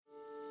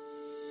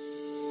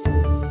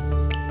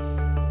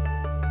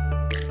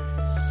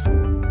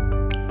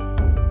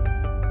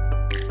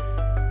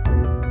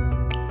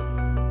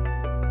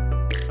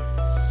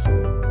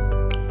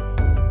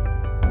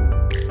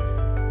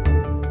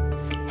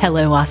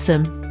Hello,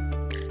 awesome.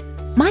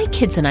 My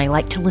kids and I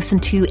like to listen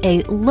to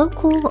a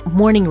local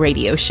morning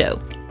radio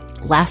show.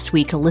 Last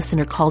week, a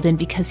listener called in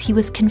because he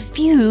was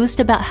confused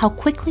about how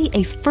quickly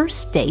a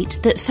first date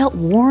that felt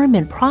warm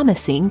and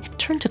promising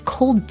turned to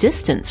cold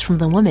distance from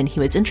the woman he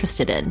was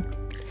interested in.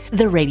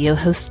 The radio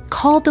host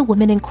called the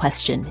woman in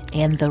question,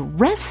 and the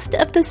rest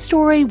of the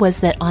story was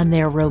that on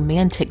their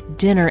romantic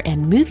dinner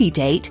and movie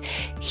date,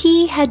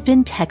 he had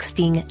been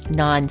texting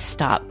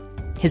nonstop.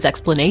 His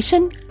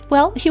explanation?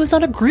 Well, he was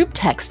on a group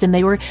text and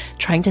they were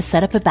trying to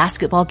set up a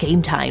basketball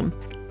game time.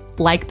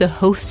 Like the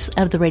hosts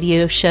of the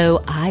radio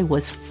show, I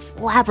was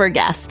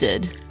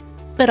flabbergasted,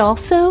 but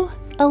also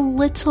a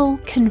little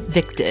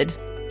convicted.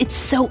 It's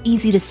so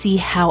easy to see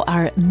how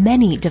our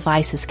many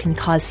devices can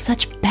cause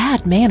such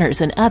bad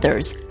manners in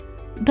others.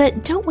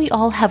 But don't we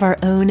all have our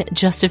own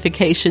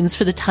justifications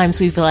for the times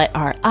we've let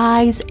our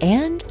eyes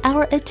and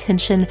our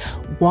attention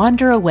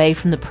wander away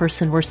from the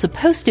person we're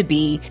supposed to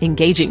be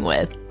engaging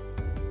with?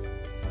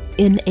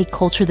 In a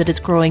culture that is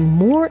growing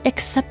more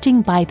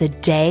accepting by the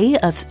day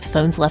of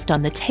phones left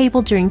on the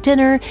table during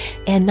dinner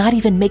and not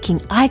even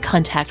making eye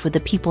contact with the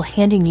people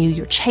handing you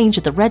your change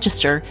at the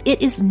register,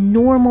 it is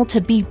normal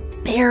to be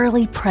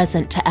barely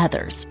present to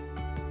others.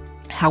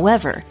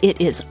 However,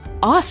 it is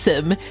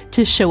awesome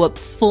to show up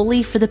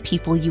fully for the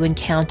people you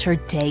encounter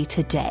day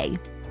to day.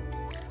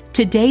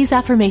 Today's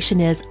affirmation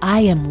is,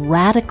 I am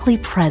radically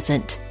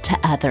present to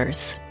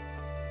others.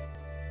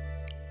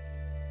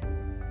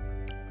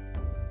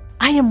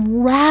 I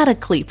am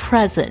radically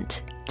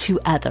present to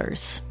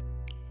others.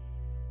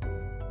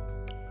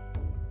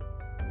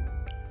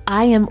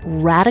 I am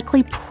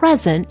radically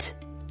present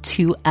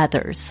to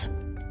others.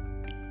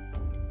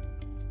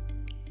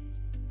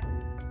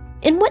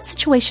 In what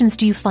situations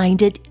do you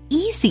find it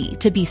easy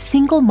to be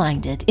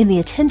single-minded in the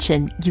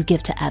attention you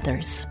give to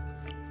others?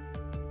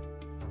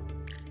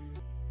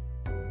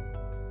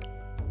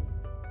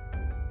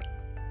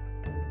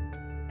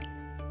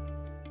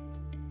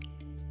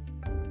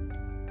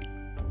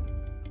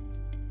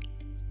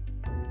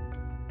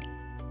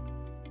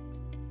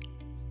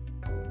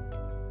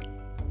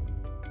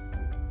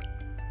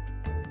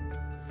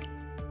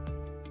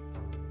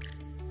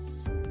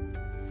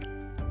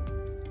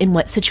 In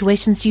what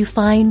situations do you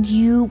find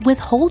you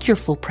withhold your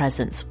full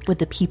presence with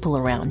the people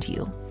around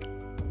you?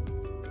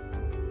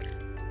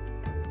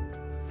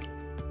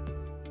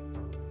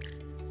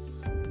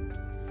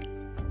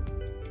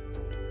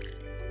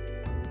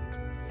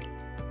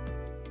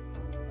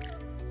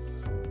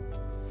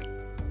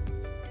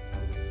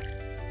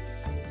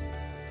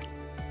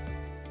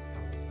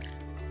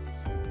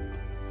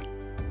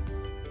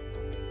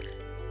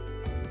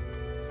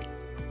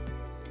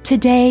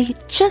 Today,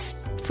 just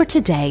for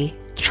today,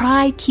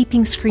 try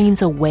keeping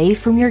screens away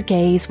from your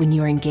gaze when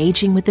you're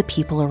engaging with the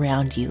people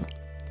around you.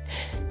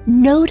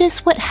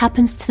 Notice what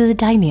happens to the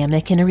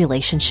dynamic in a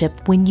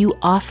relationship when you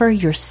offer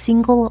your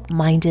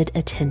single-minded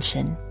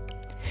attention.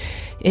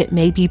 It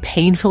may be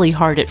painfully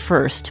hard at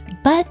first,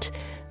 but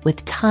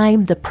with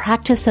time, the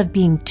practice of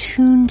being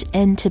tuned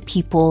into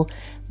people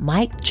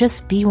might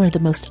just be one of the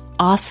most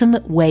awesome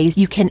ways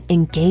you can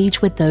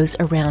engage with those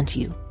around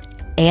you.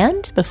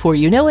 And before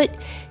you know it,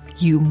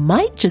 you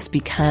might just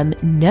become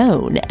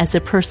known as a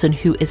person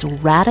who is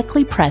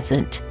radically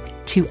present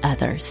to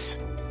others.